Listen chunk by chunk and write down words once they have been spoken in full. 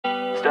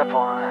Step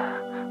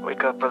 1,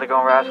 wake up early,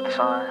 gonna rise with the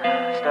sun.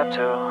 Step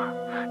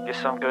 2, get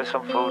some good,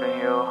 some food in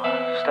you.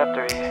 Step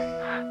 3,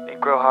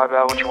 think real hard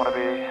about what you want to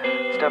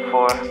be. Step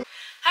 4.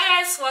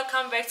 Hi guys,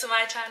 welcome back to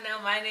my channel.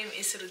 My name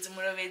is Rudzie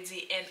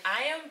Mulovhedzi and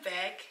I am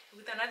back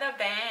with another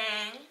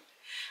bang.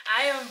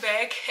 I am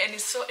back and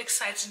it's so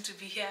exciting to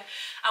be here.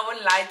 I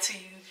won't lie to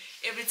you.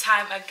 Every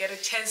time I get a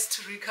chance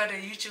to record a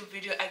YouTube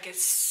video, I get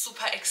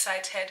super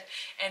excited,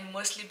 and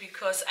mostly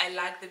because I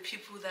like the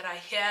people that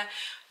are here.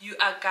 You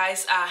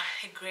guys are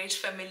a great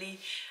family.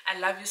 I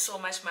love you so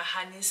much, my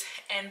honeys,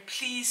 and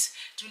please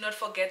do not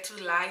forget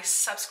to like,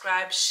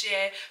 subscribe,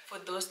 share for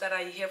those that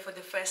are here for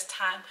the first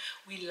time.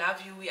 We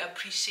love you, we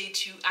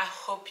appreciate you. I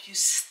hope you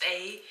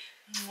stay.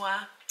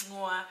 Mwah,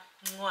 mwah,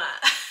 mwah.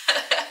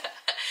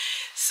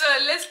 So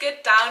let's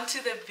get down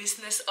to the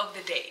business of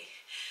the day.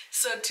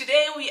 So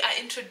today we are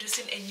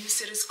introducing a new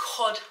series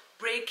called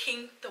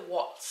Breaking the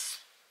Walls.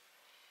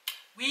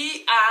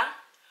 We are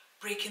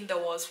breaking the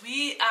walls.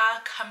 We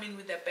are coming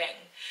with a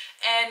bang.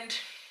 And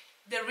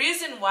the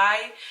reason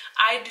why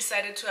I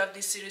decided to have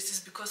this series is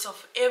because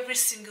of every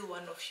single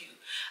one of you.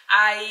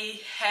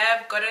 I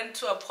have gotten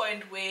to a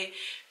point where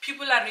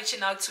people are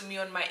reaching out to me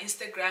on my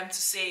Instagram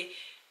to say,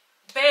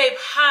 babe,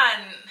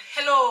 Han,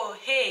 hello,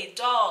 hey,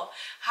 doll,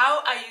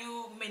 how are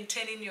you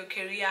maintaining your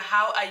career?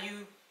 How are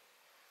you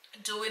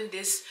doing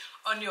this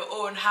on your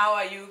own? How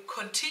are you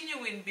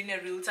continuing being a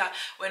realtor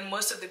when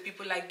most of the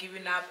people are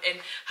giving up? And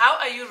how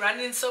are you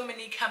running so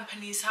many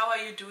companies? How are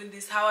you doing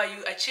this? How are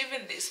you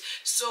achieving this?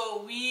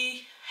 So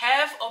we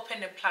have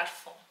opened a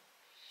platform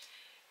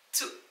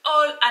to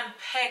all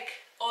unpack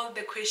all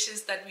the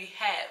questions that we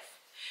have,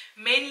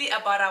 mainly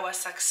about our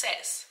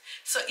success.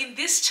 So in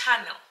this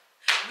channel,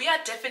 we are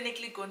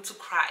definitely going to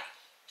cry.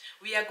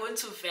 We are going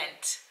to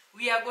vent.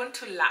 We are going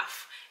to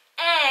laugh.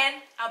 And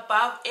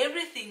above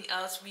everything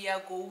else, we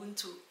are going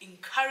to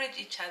encourage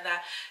each other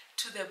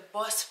to the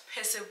best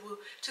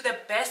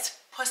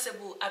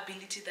possible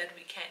ability that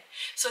we can.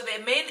 So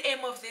the main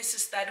aim of this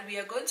is that we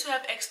are going to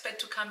have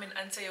experts to come and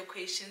answer your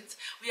questions.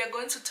 We are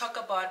going to talk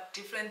about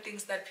different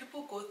things that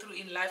people go through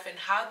in life and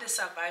how they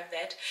survive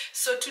that.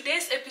 So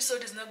today's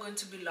episode is not going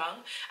to be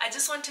long. I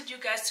just wanted you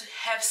guys to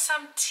have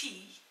some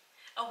tea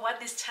of what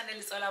this channel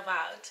is all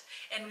about,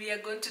 and we are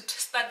going to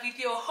start with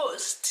your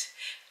host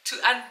to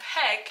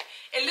unpack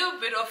a little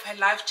bit of her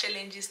life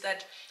challenges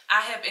that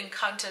I have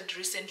encountered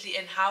recently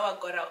and how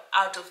I got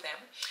out of them.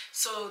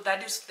 So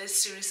that is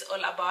this series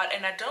all about,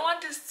 and I don't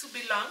want this to be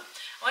long.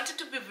 I want it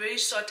to be very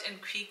short and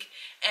quick,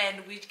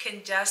 and we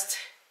can just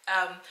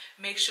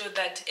make sure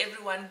that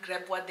everyone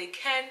grab what they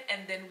can,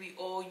 and then we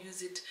all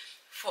use it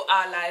for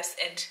our lives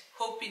and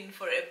hoping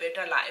for a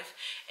better life.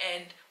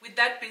 And with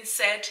that being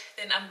said,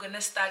 then I'm gonna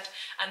start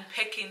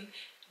unpacking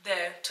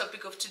the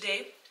topic of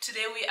today.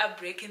 Today we are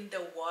breaking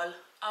the wall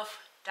of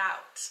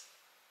doubt.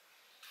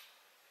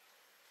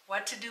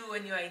 What to do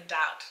when you are in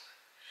doubt?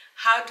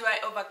 How do I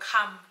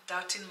overcome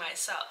doubting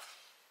myself?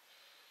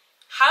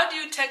 How do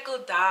you tackle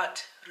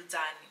doubt,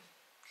 Rudzani?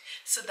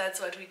 So that's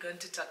what we're going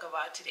to talk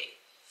about today.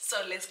 So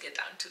let's get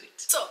down to it.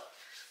 So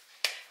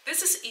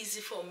this is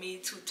easy for me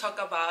to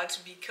talk about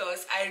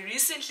because I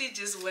recently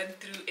just went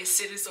through a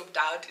series of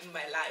doubt in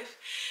my life.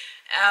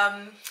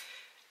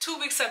 2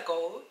 weeks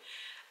ago,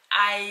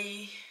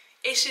 I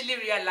actually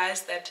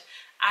realized that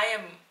I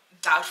am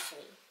doubtful,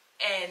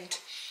 and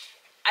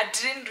I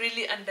didn't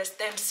really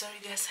understand. Sorry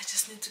guys, I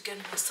just need to get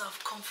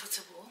myself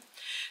comfortable.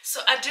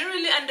 So I didn't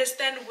really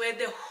understand where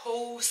the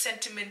whole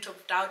sentiment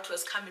of doubt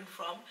was coming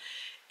from,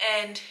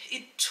 and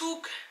it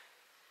took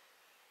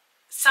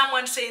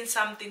someone saying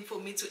something for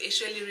me to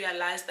actually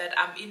realize that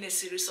I'm in a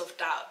series of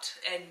doubt,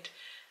 and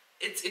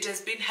it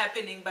has been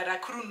happening, but I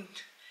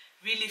couldn't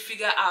really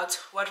figure out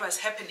what was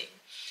happening.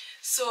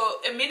 So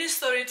a mini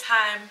story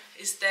time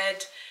is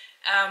that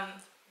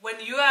when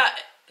you are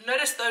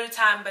not a story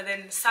time, but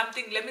then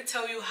something, let me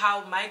tell you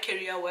how my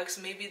career works.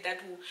 Maybe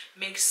that will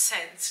make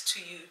sense to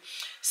you.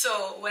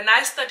 So when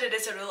I started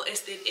as a real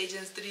estate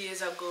agent 3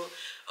 years ago,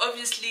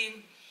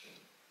 obviously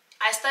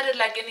I started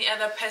like any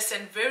other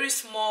person, very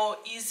small,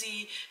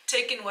 easy,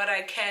 taking what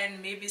I can,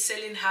 maybe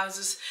selling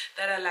houses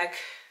that are like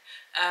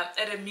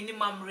at a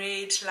minimum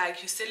rate,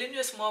 like you're selling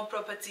your small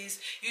properties.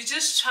 You're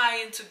just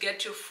trying to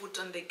get your foot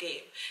on the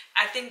game.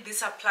 I think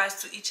this applies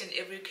to each and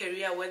every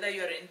career, whether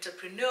you're an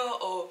entrepreneur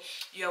or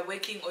you're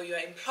working or you're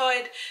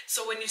employed.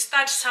 So when you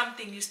start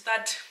something, you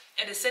start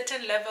at a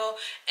certain level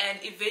and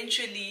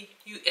eventually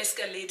you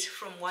escalate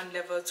from one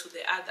level to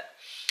the other.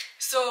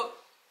 So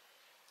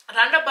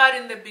roundabout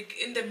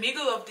in the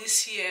middle of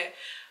this year,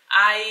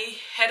 I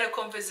had a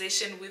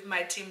conversation with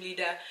my team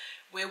leader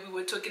where we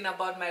were talking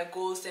about my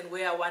goals and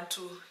where I want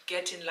to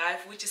get in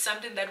life, which is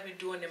something that we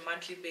do on a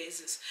monthly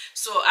basis.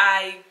 So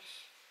I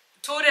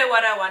told her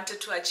what I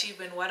wanted to achieve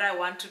and what I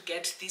want to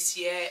get this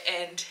year,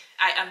 and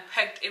I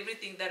unpacked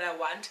everything that I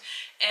want.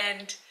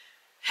 And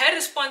her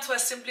response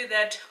was simply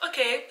that,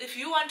 okay, if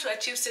you want to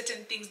achieve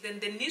certain things, then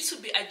there needs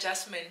to be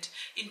adjustment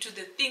into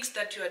the things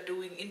that you are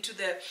doing, into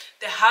the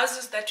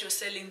houses that you're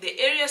selling, the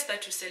areas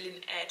that you're selling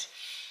at.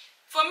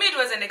 For me, it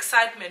was an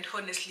excitement,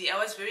 honestly. I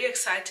was very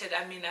excited.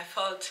 I mean, I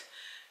felt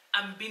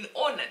I'm being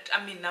honored.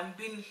 I mean, I'm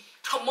being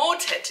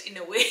promoted in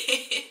a way.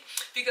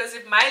 Because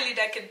if my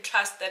leader can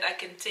trust that I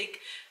can take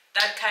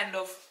that kind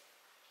of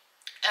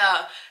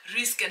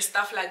risk and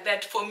stuff like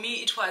that, for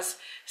me, it was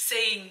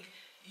saying,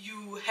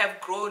 you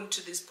have grown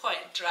to this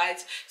point,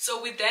 right?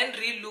 So we then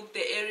relook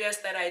the areas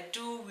that I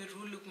do, we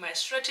relook my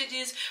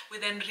strategies, we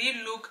then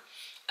relook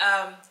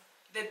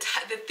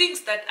the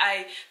things that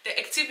the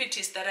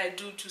activities that I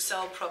do to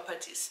sell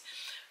properties.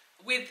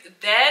 With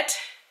that,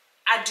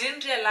 I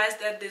didn't realize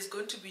that there's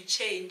going to be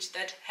change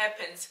that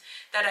happens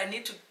that I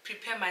need to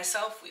prepare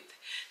myself with.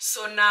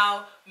 So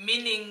now,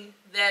 meaning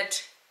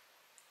that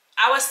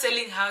I was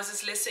selling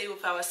houses, let's say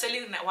if I was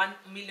selling 1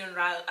 million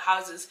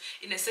houses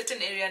in a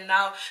certain area,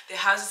 now the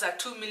houses are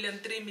 2 million,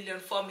 3 million,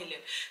 4 million.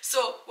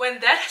 So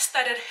when that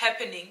started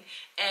happening,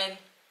 and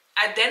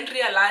I then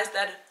realized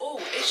that, oh,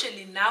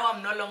 actually now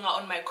I'm no longer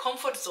on my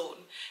comfort zone.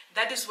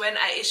 That is when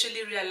I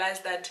actually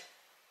realized that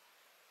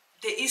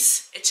there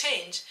is a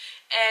change.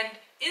 And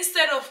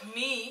instead of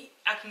me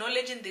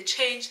acknowledging the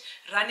change,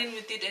 running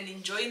with it and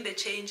enjoying the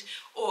change,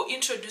 or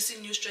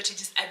introducing new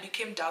strategies, I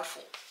became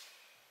doubtful.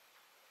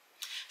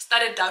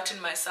 Started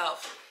doubting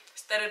myself,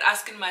 started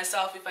asking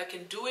myself if I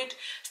can do it,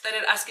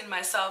 started asking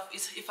myself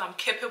if I'm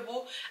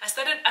capable. I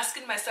started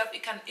asking myself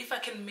if I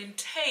can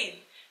maintain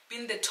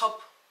being the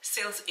top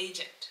sales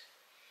agent,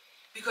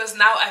 because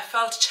now I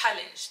felt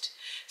challenged.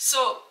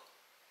 So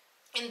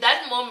in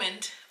that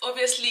moment,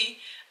 obviously,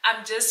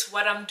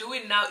 what I'm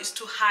doing now is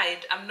to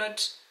hide. I'm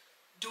not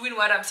doing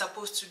what I'm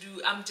supposed to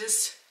do.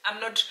 I'm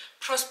not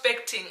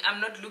prospecting.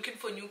 I'm not looking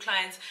for new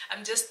clients.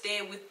 I'm just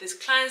there with these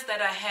clients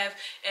that I have,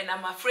 and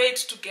I'm afraid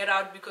to get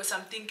out because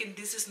I'm thinking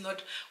this is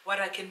not what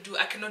I can do.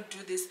 I cannot do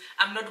this.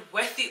 I'm not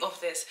worthy of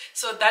this.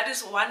 So that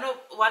is one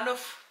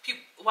of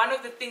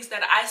the things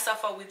that I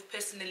suffer with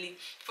personally.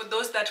 For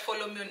those that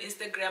follow me on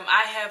Instagram,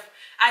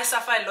 I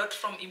suffer a lot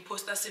from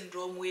imposter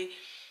syndrome, where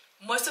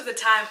most of the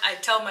time I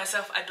tell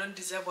myself I don't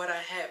deserve what I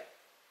have.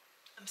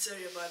 I'm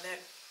sorry about that.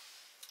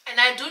 And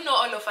I do know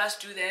all of us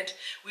do that.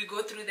 We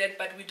go through that,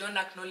 but we don't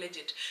acknowledge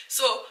it.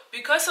 So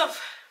because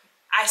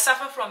I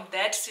suffer from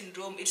that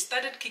syndrome, it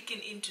started kicking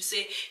in to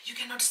say, you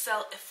cannot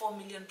sell a 4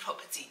 million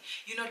property.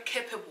 You're not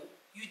capable.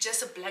 You're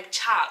just a black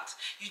child.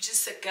 You're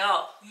just a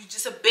girl. You're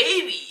just a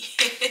baby.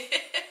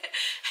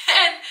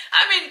 And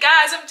I mean,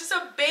 guys, I'm just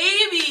a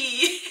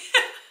baby.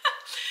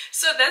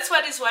 So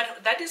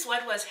that is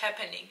what was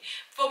happening.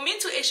 For me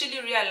to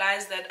actually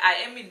realize that I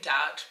am in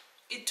doubt,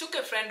 it took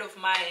a friend of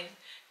mine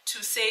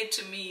to say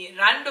to me,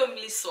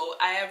 randomly so,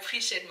 I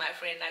appreciate my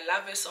friend, I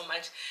love her so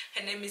much.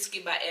 Her name is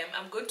Kiba M.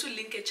 I'm going to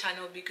link a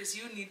channel because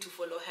you need to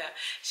follow her.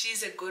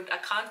 She's a good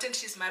accountant.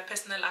 She's my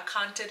personal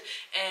accountant,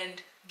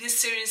 and this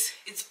series,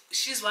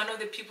 she's one of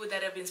the people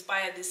that have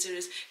inspired this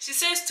series. She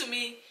says to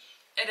me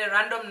at a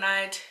random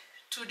night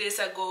 2 days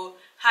ago,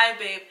 hi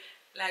babe,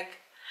 like,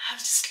 I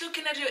was just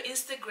looking at your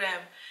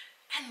Instagram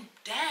and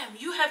damn,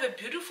 you have a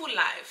beautiful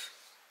life.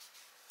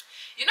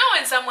 You know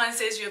when someone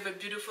says you have a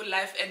beautiful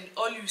life and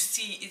all you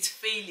see is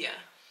failure,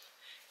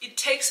 it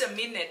takes a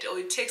minute or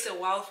it takes a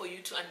while for you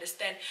to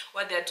understand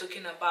what they're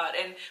talking about.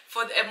 And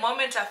for a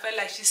moment I felt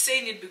like she's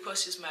saying it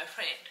because she's my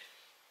friend.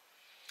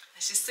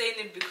 She's saying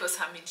it because,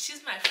 I mean,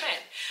 she's my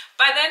friend.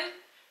 But then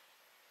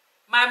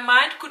my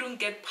mind couldn't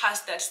get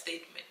past that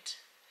statement.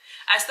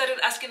 I started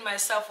asking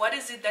myself, what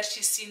is it that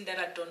she's seeing that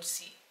I don't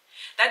see?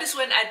 That is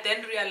when I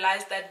then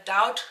realized that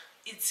doubt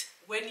is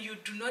when you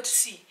do not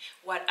see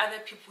what other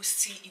people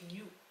see in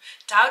you.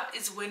 Doubt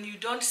is when you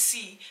don't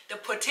see the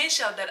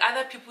potential that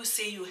other people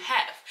say you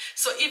have.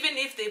 So even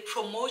if they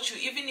promote you,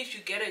 even if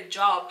you get a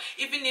job,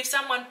 even if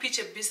someone pitch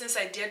a business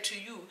idea to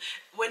you,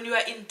 when you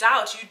are in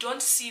doubt, you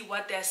don't see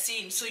what they're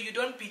seeing. So you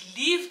don't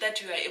believe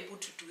that you are able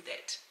to do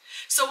that.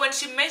 So when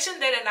she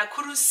mentioned that and I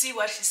couldn't see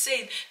what she's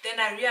saying, then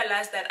I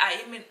realized that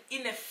I am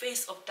in a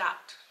phase of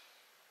doubt.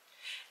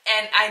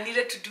 And I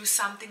needed to do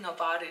something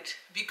about it,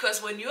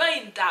 because when you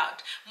are in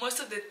doubt, most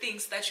of the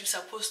things that you're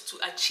supposed to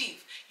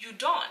achieve, you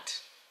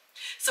don't.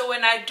 So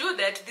when I do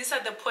that, these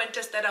are the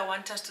pointers that I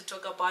want us to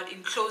talk about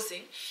in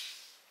closing.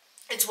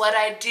 It's what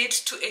I did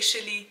to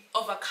actually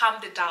overcome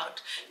the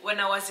doubt. When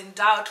I was in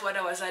doubt,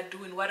 what was I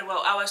doing? What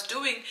I was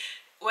doing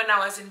when I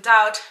was in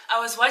doubt,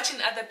 I was watching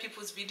other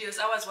people's videos.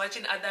 I was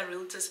watching other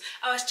realtors.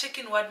 I was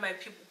checking what my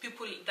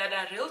people that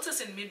are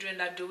realtors in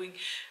Midrand are doing.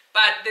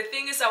 But the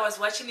thing is, I was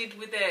watching it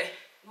with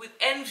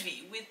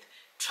envy, with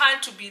trying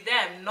to be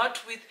them,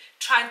 not with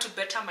trying to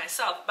better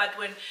myself. But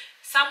when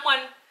someone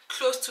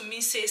close to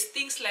me says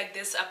things like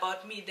this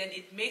about me, then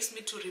it makes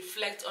me to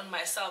reflect on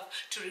myself,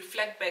 to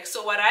reflect back.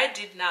 So what I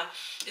did now,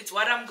 it's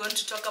what I'm going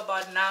to talk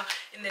about now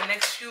in the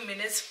next few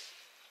minutes.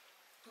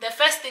 The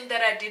first thing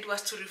that I did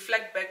was to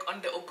reflect back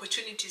on the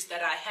opportunities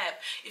that I have.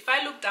 If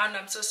I look down,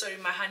 I'm so sorry,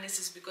 my harness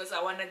is because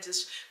I want to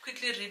just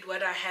quickly read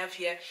what I have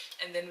here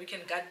and then we can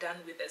get done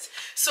with this.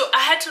 So I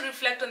had to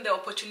reflect on the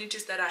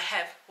opportunities that I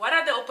have. What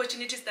are the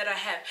opportunities that I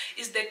have?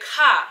 Is the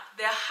car,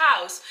 the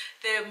house,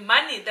 the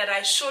money that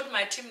I showed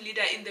my team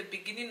leader in the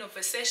beginning of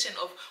a session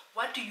of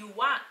what do you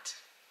want?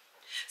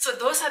 So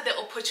those are the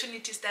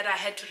opportunities that I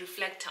had to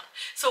reflect on.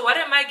 So what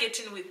am I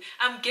getting with?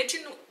 I'm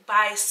getting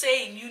by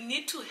saying you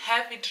need to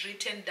have it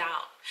written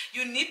down.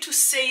 You need to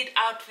say it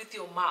out with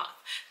your mouth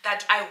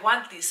that I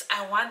want this,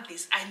 I want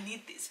this, I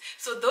need this.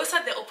 So those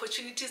are the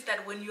opportunities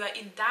that when you are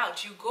in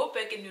doubt, you go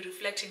back and you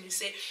reflect and you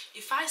say,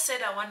 if I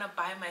said I want to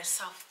buy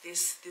myself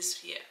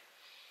this year,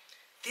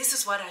 this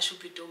is what I should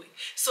be doing.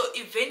 So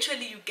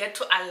eventually you get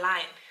to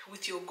align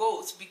with your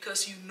goals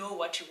because you know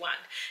what you want.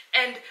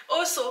 And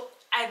also,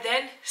 I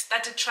then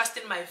started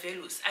trusting my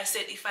values. I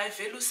said, if I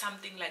value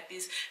something like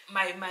this,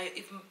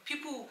 if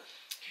people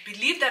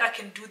believe that I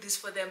can do this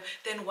for them,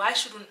 then why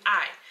shouldn't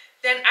I?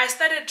 Then I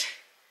started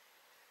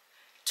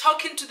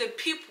talking to the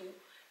people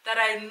that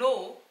I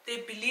know they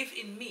believe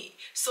in me.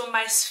 So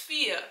my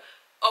sphere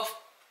of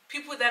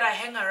people that I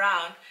hang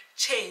around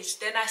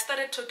changed. Then I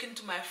started talking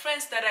to my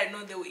friends that I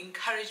know they will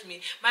encourage me.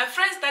 My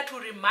friends that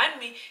will remind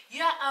me,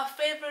 you're our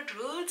favorite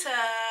realtor.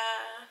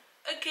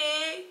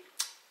 Okay,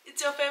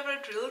 it's your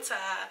favorite realtor.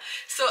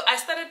 So I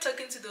started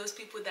talking to those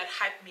people that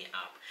hype me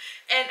up.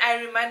 And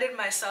I reminded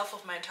myself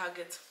of my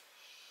targets.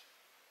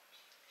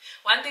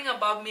 One thing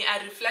about me,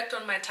 I reflect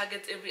on my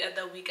targets every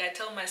other week. I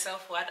tell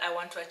myself what I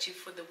want to achieve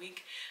for the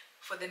week,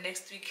 for the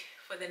next week,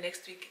 for the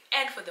next week,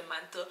 and for the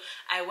month. So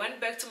I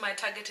went back to my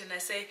target and I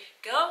say,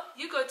 girl,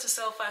 you got to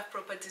sell 5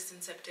 properties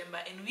in September,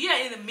 and we are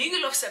in the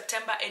middle of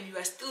September and you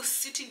are still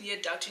sitting here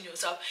doubting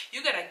yourself.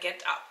 You gotta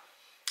get up.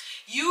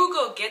 You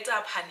go get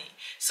up, honey.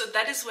 So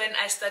that is when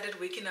I started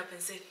waking up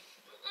and said,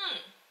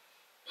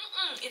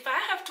 if I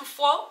have to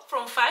fall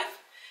from 5,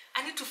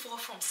 I need to fall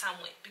from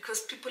somewhere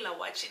because people are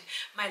watching.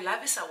 My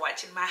lovies are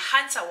watching. My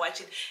hands are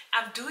watching.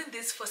 I'm doing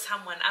this for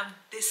someone.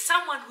 There's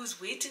someone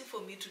who's waiting for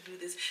me to do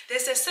this.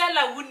 There's a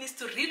seller who needs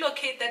to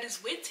relocate that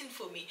is waiting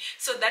for me.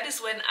 So that is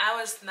when I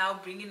was now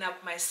bringing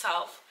up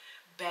myself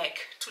back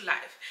to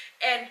life.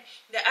 And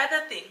the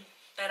other thing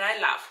that I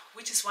love,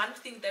 which is one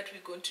thing that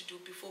we're going to do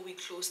before we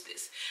close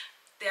this,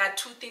 there are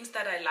 2 things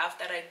that I love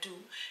that I do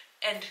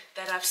and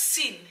that I've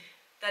seen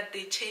that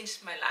they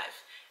changed my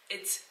life.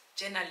 It's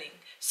journaling.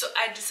 So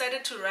I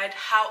decided to write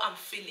how I'm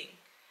feeling,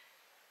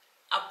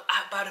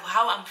 about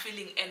how I'm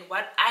feeling and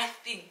what I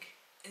think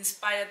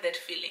inspired that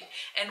feeling.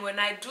 And when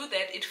I do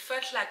that, it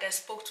felt like I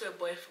spoke to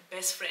a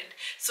best friend.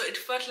 So it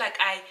felt like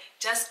I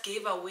just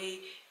gave away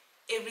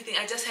everything.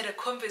 I just had a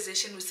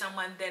conversation with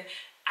someone, then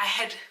I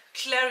had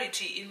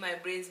clarity in my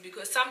brains,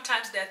 because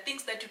sometimes there are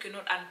things that you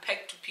cannot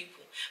unpack to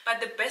people.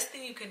 But the best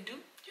thing you can do,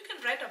 you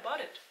can write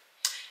about it.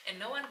 And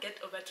no one get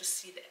over to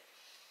see that.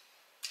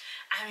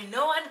 I mean,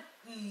 no one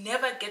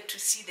never get to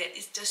see that.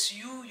 It's just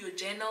you, your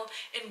journal,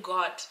 and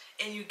God.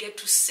 And you get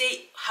to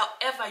say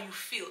however you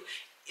feel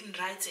in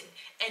writing.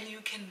 And you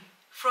can,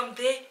 from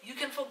there, you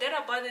can forget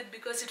about it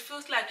because it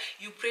feels like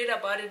you prayed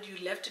about it,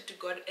 you left it to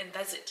God, and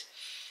that's it.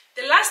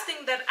 The last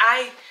thing that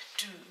I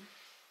do,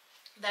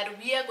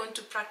 that we are going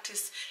to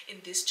practice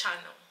in this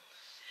channel,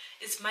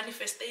 is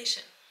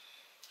manifestation.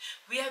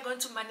 We are going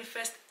to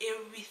manifest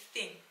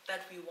everything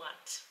that we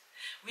want.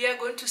 We are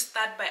going to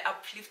start by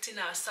uplifting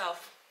ourselves,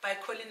 by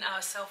calling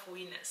ourselves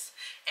winners.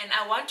 And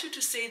I want you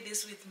to say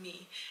this with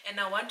me, and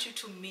I want you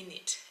to mean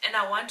it, and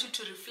I want you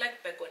to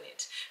reflect back on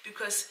it,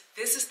 because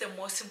this is the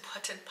most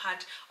important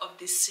part of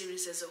this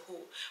series as a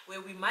whole, where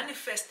we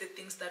manifest the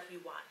things that we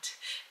want.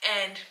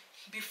 And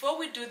before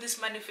we do this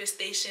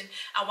manifestation,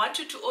 I want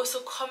you to also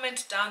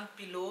comment down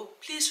below.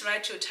 Please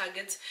write your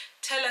targets,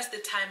 tell us the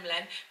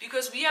timeline,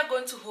 because we are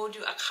going to hold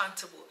you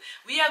accountable.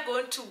 We are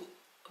going to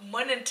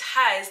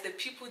monetize the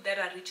people that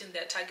are reaching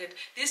their target.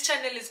 This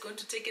channel is going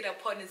to take it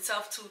upon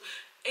itself to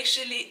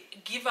actually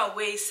give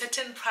away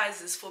certain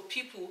prizes for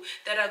people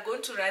that are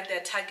going to write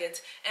their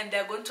targets, and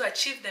they're going to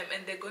achieve them,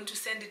 and they're going to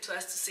send it to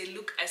us to say,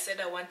 look, I said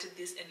I wanted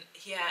this and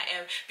here I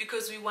am.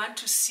 Because we want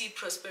to see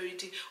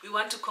prosperity, we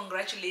want to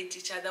congratulate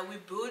each other. We're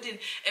building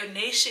a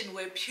nation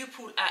where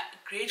people are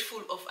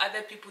grateful of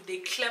other people, they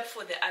clap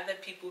for the other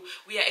people.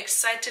 We are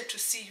excited to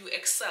see you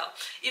excel.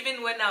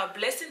 Even when our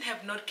blessing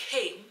have not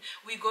came,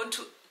 we're going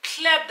to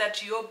clap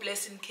that your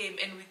blessing came,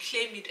 and we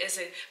claim it as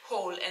a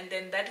whole. And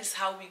then that is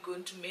how we're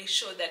going to make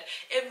sure that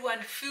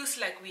everyone feels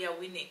like we are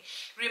winning.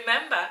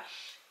 Remember,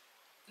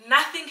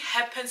 nothing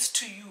happens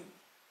to you,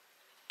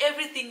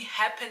 everything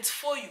happens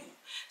for you.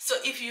 So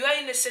if you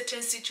are in a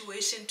certain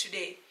situation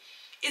today,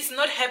 it's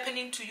not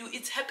happening to you,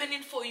 it's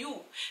happening for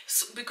you.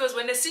 So, because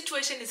when a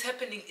situation is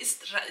happening, it's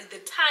the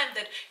time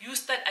that you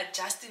start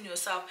adjusting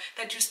yourself,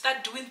 that you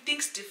start doing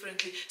things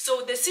differently.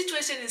 So the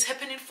situation is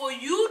happening for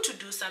you to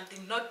do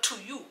something, not to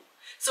you.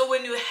 So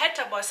when you hurt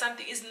about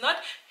something, it's not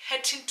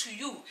hurting to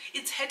you,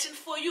 it's hurting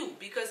for you.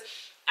 Because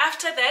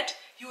after that,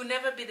 you will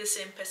never be the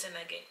same person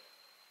again.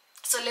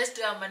 So let's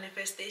do our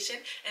manifestation,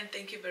 and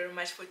thank you very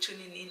much for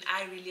tuning in.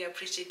 I really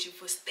appreciate you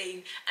for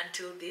staying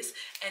until this,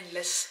 and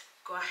let's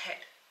go ahead.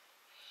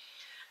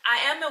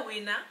 I am a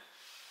winner.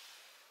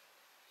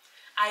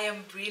 I am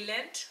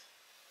brilliant.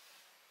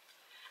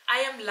 I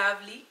am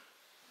lovely.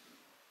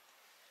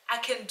 I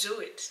can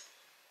do it.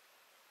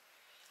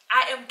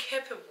 I am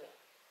capable.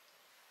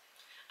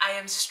 I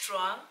am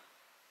strong.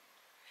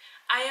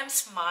 I am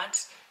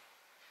smart.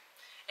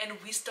 and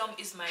wisdom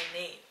is my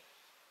name.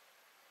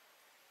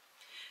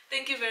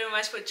 Thank you very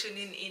much for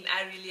tuning in.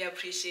 I really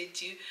appreciate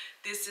you.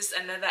 This is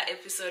another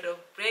episode of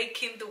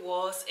Breaking the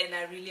Walls, and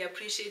I really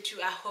appreciate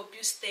you. I hope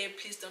you stay.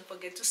 Please don't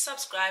forget to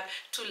subscribe,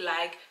 to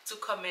like, to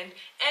comment,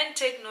 and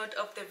take note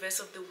of the verse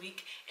of the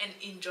week, and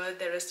enjoy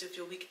the rest of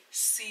your week.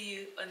 See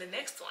you on the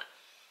next one.